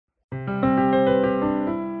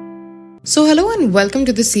So hello and welcome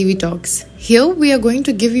to the CV Talks. Here we are going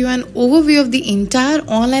to give you an overview of the entire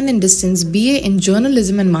online and distance BA in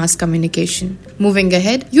Journalism and Mass Communication. Moving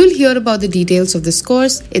ahead, you'll hear about the details of this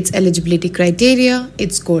course, its eligibility criteria,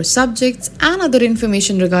 its core subjects, and other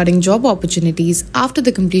information regarding job opportunities after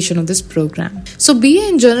the completion of this program. So BA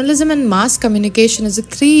in Journalism and Mass Communication is a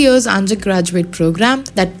 3 years undergraduate program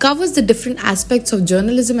that covers the different aspects of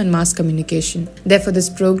journalism and mass communication. Therefore, this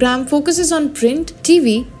program focuses on print,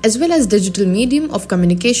 TV, as well as digital medium of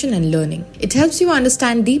communication and learning. It helps you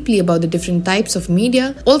understand deeply about the different types of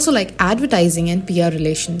media, also like advertising and PR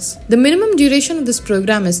relations. The minimum duration of this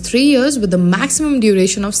program is 3 years with a maximum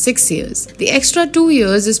duration of 6 years. The extra 2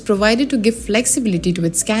 years is provided to give flexibility to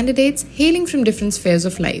its candidates hailing from different spheres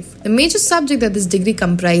of life. The major subject that this degree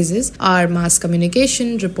comprises are mass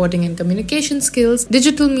communication, reporting and communication skills,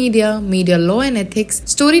 digital media, media law and ethics,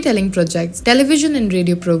 storytelling projects, television and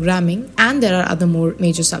radio programming, and there are other more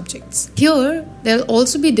major subjects. Here, there will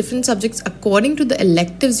also be different subjects according to the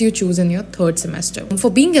electives you choose in your third semester. For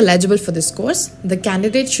being eligible for this course, the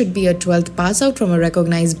candidate should be a 12th pass out from a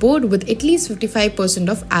recognized board with at least 55%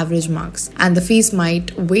 of average marks. And the fees might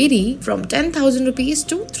vary from 10,000 rupees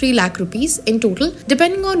to 3 lakh rupees in total,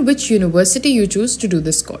 depending on which university you choose to do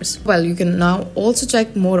this course. Well, you can now also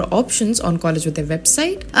check more options on College with their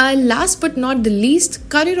website. Last but not the least,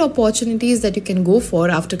 career opportunities that you can go for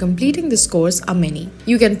after completing this course are many.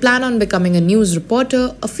 You can plan on becoming a news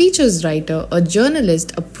reporter, a features writer, a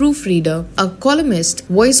journalist, a proofreader, a columnist,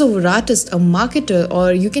 voiceover artist, a marketer,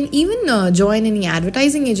 or you can even join any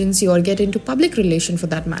advertising agency or get into public relation for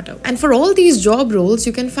that matter. And for all these job roles,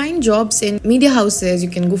 you can find jobs in media houses, you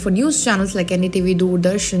can go for news channels like NDTV,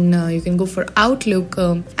 Doordarshan, you can go for Outlook,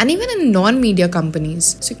 and even in non-media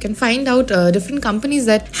companies. So you can find out different companies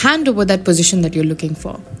that hand over that position that you're looking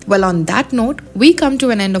for. Well, on that note, we come to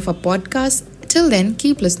an end of our podcast. Till then,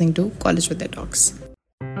 keep listening to College with their Talks.